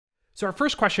So our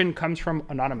first question comes from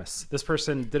Anonymous. This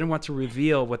person didn't want to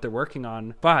reveal what they're working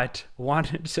on, but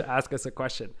wanted to ask us a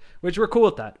question, which we're cool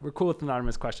with that. We're cool with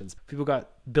anonymous questions. People got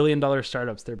billion-dollar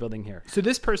startups they're building here. So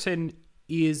this person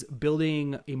is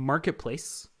building a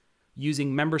marketplace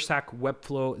using MemberStack,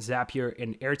 Webflow, Zapier,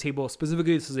 and Airtable.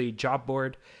 Specifically, this is a job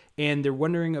board, and they're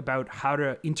wondering about how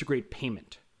to integrate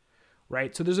payment,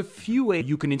 right? So there's a few ways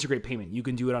you can integrate payment. You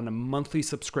can do it on a monthly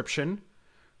subscription,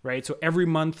 right? So every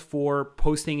month for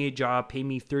posting a job, pay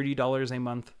me $30 a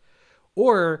month.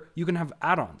 Or you can have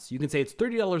add-ons. You can say it's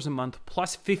 $30 a month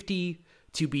plus 50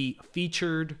 to be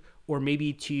featured, or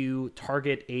maybe to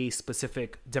target a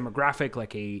specific demographic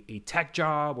like a tech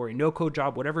job or a no-code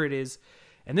job, whatever it is.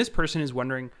 And this person is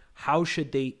wondering, how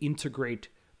should they integrate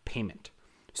payment?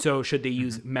 So should they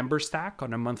use MemberStack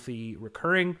on a monthly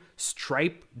recurring,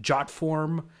 Stripe,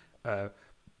 Jotform,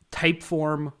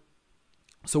 Typeform?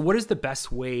 So what is the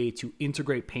best way to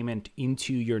integrate payment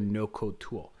into your no-code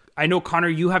tool? I know, Connor,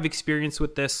 you have experience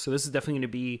with this, so this is definitely going to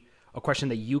be a question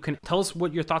that you can tell us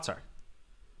what your thoughts are.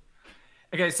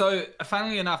 Okay, so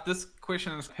funnily enough, this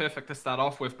question is perfect to start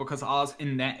off with because I was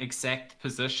in that exact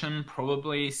position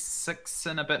probably 6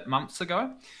 and a bit months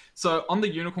ago. So on the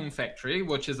Unicorn Factory,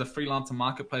 which is a freelancer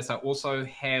marketplace, I also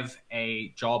have a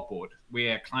job board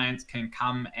where clients can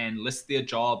come and list their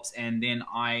jobs, and then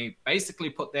I basically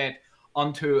put that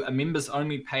onto a members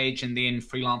only page, and then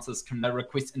freelancers can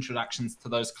request introductions to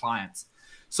those clients.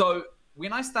 So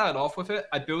when I started off with it,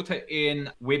 I built it in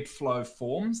Webflow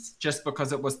forms just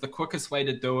because it was the quickest way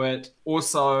to do it.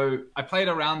 Also, I played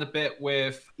around a bit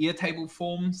with Airtable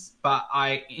forms, but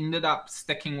I ended up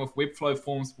sticking with Webflow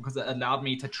forms because it allowed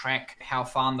me to track how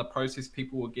far in the process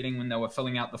people were getting when they were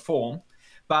filling out the form.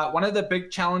 But one of the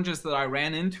big challenges that I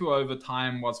ran into over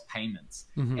time was payments.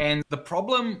 And the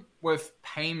problem with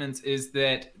payments is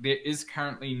that there is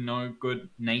currently no good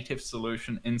native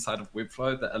solution inside of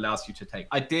Webflow that allows you to take.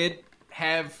 I did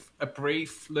have a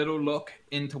brief little look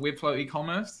into Webflow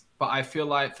e-commerce, but I feel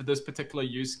like for this particular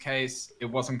use case, it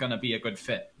wasn't going to be a good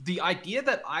fit. The idea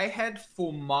that I had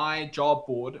for my job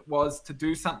board was to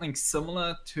do something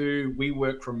similar to We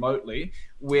Work Remotely,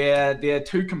 where there are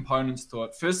two components to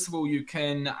it. First of all, you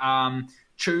can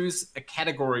choose a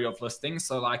category of listings,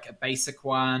 so like a basic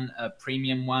one, a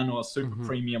premium one, or a super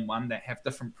premium one that have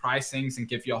different pricings and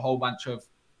give you a whole bunch of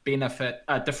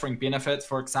different benefits.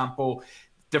 For example,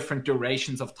 different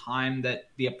durations of time that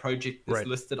their project is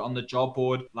listed on the job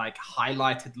board, like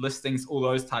highlighted listings, all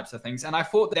those types of things. And I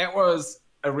thought that was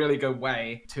a really good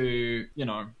way to,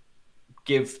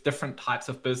 give different types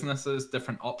of businesses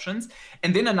different options.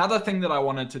 And then another thing that I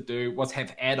wanted to do was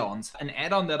have add-ons. An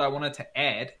add-on that I wanted to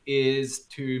add is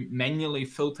to manually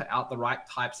filter out the right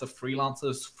types of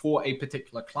freelancers for a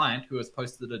particular client who has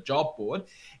posted a job board.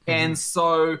 And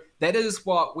so that is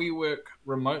what We Work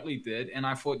Remotely did. And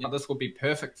I thought, this would be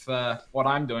perfect for what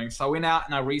I'm doing. So I went out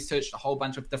and I researched a whole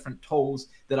bunch of different tools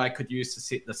that I could use to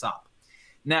set this up.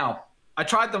 Now, I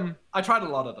tried them. I tried a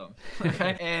lot of them.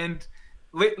 Okay. And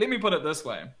let me put it this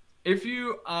way. If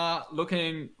you are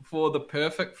looking for the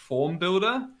perfect form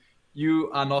builder,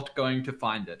 you are not going to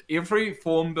find it. Every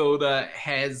form builder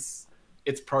has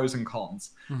its pros and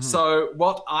cons. So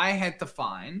what I had to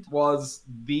find was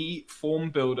the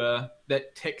form builder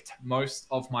that ticked most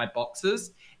of my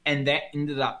boxes, and that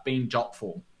ended up being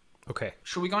Jotform. Okay.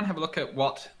 Should we go and have a look at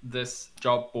what this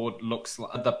job board looks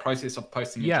like, the process of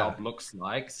posting a job looks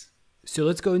like? So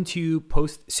let's go into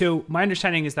post. So my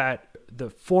understanding is that the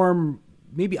form,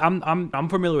 maybe I'm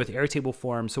familiar with Airtable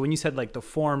forms. So when you said like the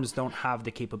forms don't have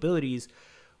the capabilities,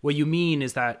 what you mean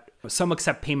is that some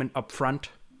accept payment upfront,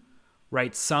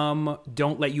 right? Some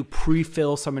don't let you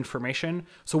pre-fill some information.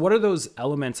 So what are those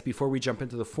elements before we jump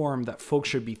into the form that folks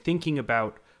should be thinking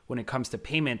about when it comes to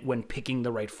payment when picking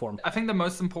the right form? I think the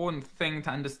most important thing to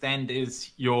understand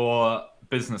is your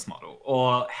business model,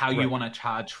 or how you want to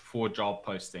charge for job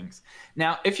postings.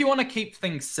 Now, if you want to keep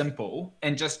things simple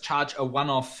and just charge a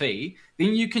one-off fee,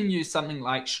 then you can use something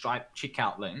like Stripe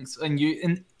checkout links.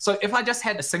 And so if I just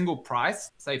had a single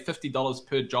price, say $50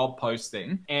 per job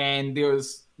posting, and there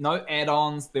was no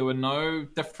add-ons, there were no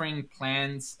differing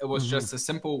plans, it was just a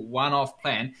simple one-off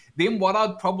plan, then what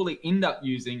I'd probably end up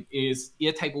using is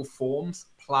Airtable forms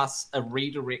plus a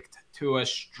redirect to a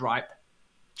Stripe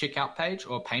checkout page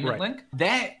or payment link.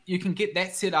 That you can get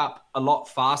that set up a lot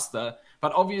faster,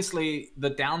 but obviously the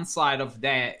downside of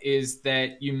that is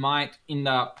that you might end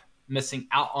up missing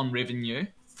out on revenue,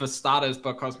 for starters,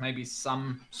 because maybe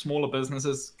some smaller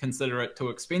businesses consider it too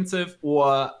expensive,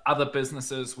 or other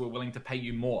businesses were willing to pay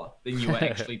you more than you were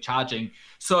actually charging.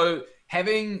 So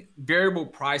having variable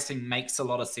pricing makes a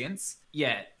lot of sense.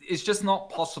 Yeah, it's just not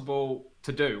possible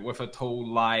to do with a tool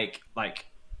like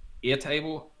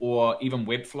Airtable or even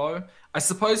Webflow. I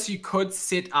suppose you could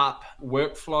set up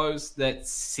workflows that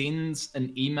sends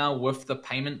an email with the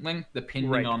payment link,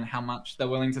 depending on how much they're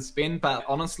willing to spend. But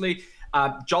honestly,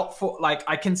 Jotform, like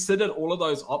I considered all of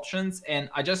those options, and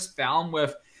I just found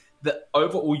with the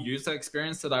overall user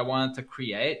experience that I wanted to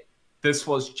create, this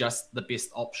was just the best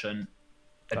option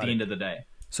at the end of the day.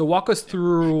 So walk us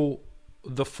through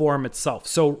the form itself.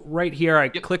 So right here, I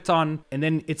clicked on, and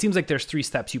then it seems like there's 3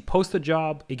 steps. You post the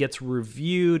job, it gets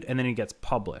reviewed, and then it gets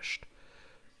published.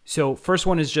 So first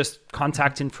one is just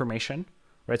contact information,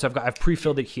 right? So I've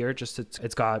pre-filled it here. Just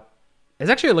it's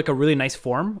actually like a really nice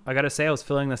form. I gotta say, I was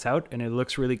filling this out, and it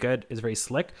looks really good. It's very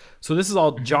slick. So this is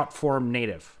all Jotform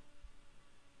native.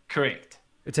 Correct.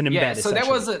 It's an embed. Yeah. So that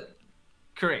was it.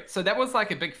 Correct. So that was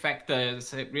like a big factor.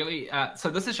 Is it really? So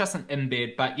this is just an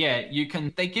embed, but yeah,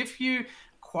 they give you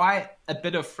quite a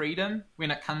bit of freedom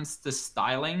when it comes to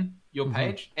styling your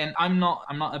page. And I'm not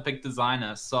a big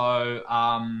designer, so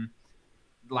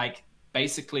like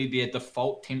basically their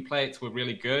default templates were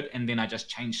really good, and then I just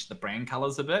changed the brand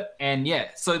colors a bit. And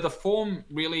yeah, so the form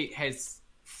really has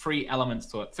 3 elements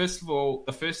to it. First of all,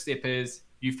 the first step is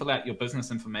you fill out your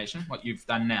business information, what you've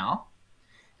done now.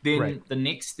 Then the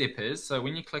next step is, so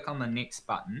when you click on the next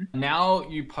button, now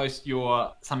you post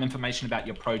some information about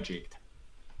your project.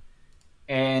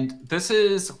 And this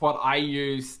is what I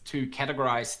use to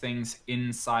categorize things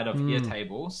inside of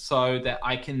Airtable, so that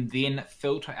I can then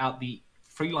filter out the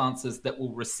freelancers that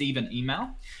will receive an email.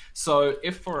 So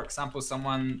if, for example,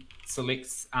 someone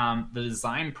selects the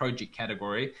design project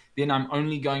category, then I'm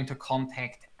only going to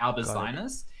contact our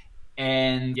designers.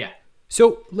 And yeah.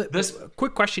 So this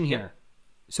quick question here. Yeah.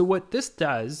 So what this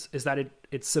does is that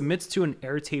it submits to an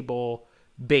Airtable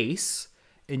base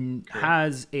and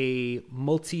has a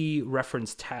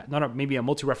multi-reference tag, maybe a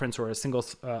multi-reference or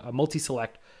a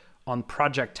multi-select on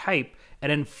project type,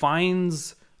 and then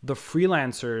finds the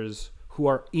freelancers who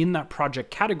are in that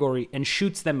project category and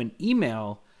shoots them an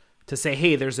email to say,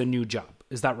 hey, there's a new job.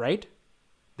 Is that right?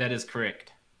 That is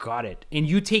correct. Got it. And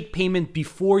you take payment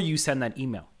before you send that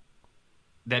email.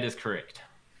 That is correct.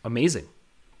 Amazing.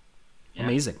 Yeah.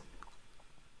 Amazing.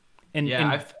 And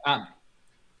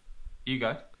you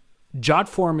go.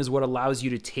 Jotform is what allows you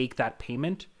to take that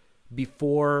payment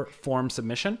before form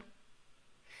submission.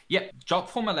 Yep,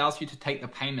 Jotform allows you to take the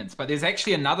payments, but there's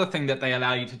actually another thing that they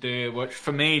allow you to do, which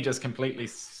for me just completely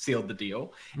sealed the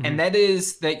deal. And that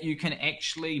is that you can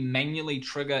actually manually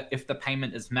trigger if the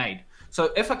payment is made.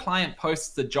 So if a client posts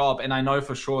the job, and I know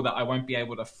for sure that I won't be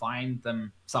able to find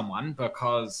them someone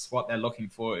because what they're looking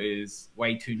for is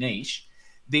way too niche,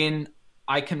 then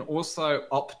I can also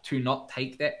opt to not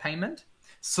take that payment.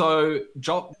 So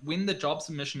when the job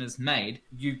submission is made,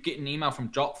 you get an email from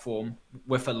Jotform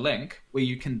with a link where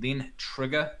you can then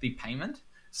trigger the payment.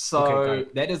 So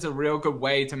that is a real good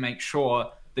way to make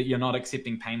sure that you're not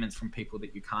accepting payments from people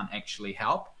that you can't actually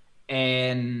help.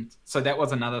 And so that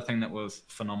was another thing that was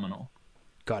phenomenal.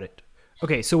 Got it.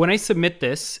 Okay, so when I submit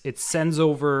this, it sends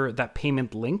over that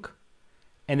payment link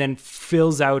and then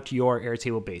fills out your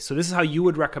Airtable base. So this is how you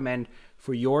would recommend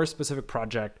for your specific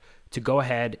project to go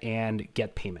ahead and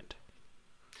get payment.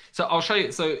 So I'll show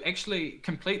you. So actually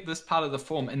complete this part of the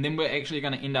form, and then we're actually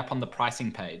going to end up on the pricing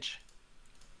page.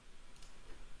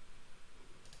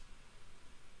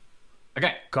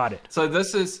 Okay. Got it. So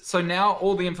so now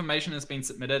all the information has been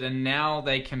submitted, and now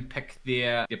they can pick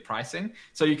their pricing.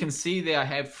 So you can see there I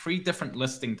have 3 different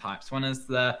listing types. One is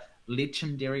the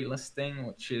legendary listing,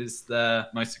 which is the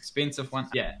most expensive one.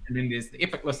 Yeah. And then there's the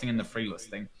epic listing and the free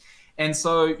listing. And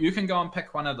so you can go and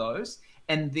pick one of those.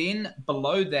 And then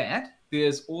below that,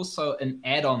 there's also an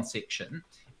add-on section.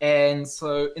 And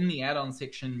so in the add-on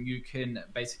section, you can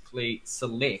basically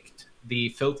select the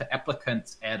filter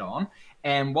applicants add-on.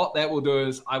 And what that will do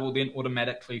is I will then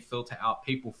automatically filter out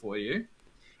people for you.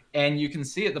 And you can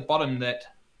see at the bottom that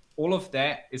all of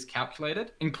that is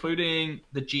calculated, including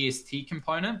the GST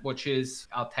component, which is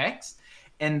our tax.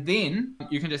 And then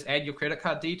you can just add your credit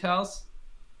card details,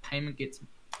 payment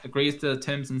agrees to the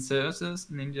terms and services,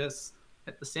 and then just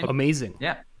hit the send. Amazing.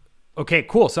 Yeah. Okay,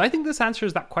 cool. So I think this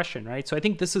answers that question, right? So I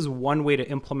think this is one way to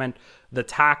implement the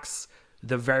tax,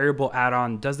 the variable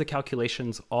add-on, does the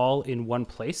calculations all in one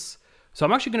place. So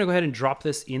I'm actually going to go ahead and drop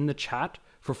this in the chat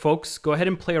for folks. Go ahead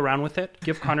and play around with it.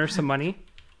 Give Connor some money.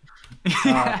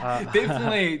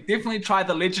 Definitely try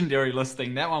the legendary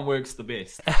listing. That one works the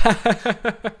best.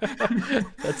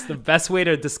 That's the best way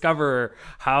to discover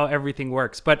how everything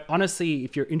works. But honestly,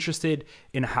 if you're interested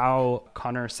in how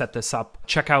Connor set this up,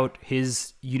 check out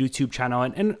his YouTube channel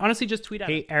and honestly just tweet at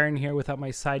him. Hey, Aaron here without my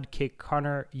sidekick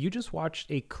Connor. You just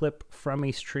watched a clip from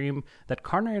a stream that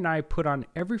Connor and I put on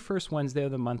every first Wednesday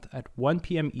of the month at 1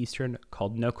 p.m. Eastern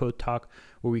called No Code Talk,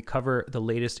 where we cover the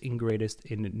latest and greatest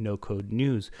in no-code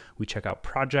news. We check out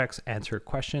projects, answer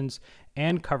questions,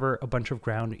 and cover a bunch of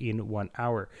ground in 1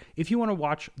 hour. If you want to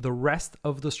watch the rest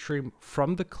of the stream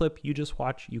from the clip you just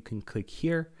watched, you can click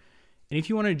here. And if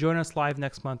you want to join us live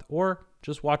next month or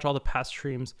just watch all the past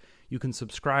streams, you can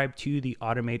subscribe to the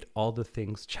Automate All the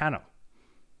Things channel.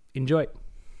 Enjoy.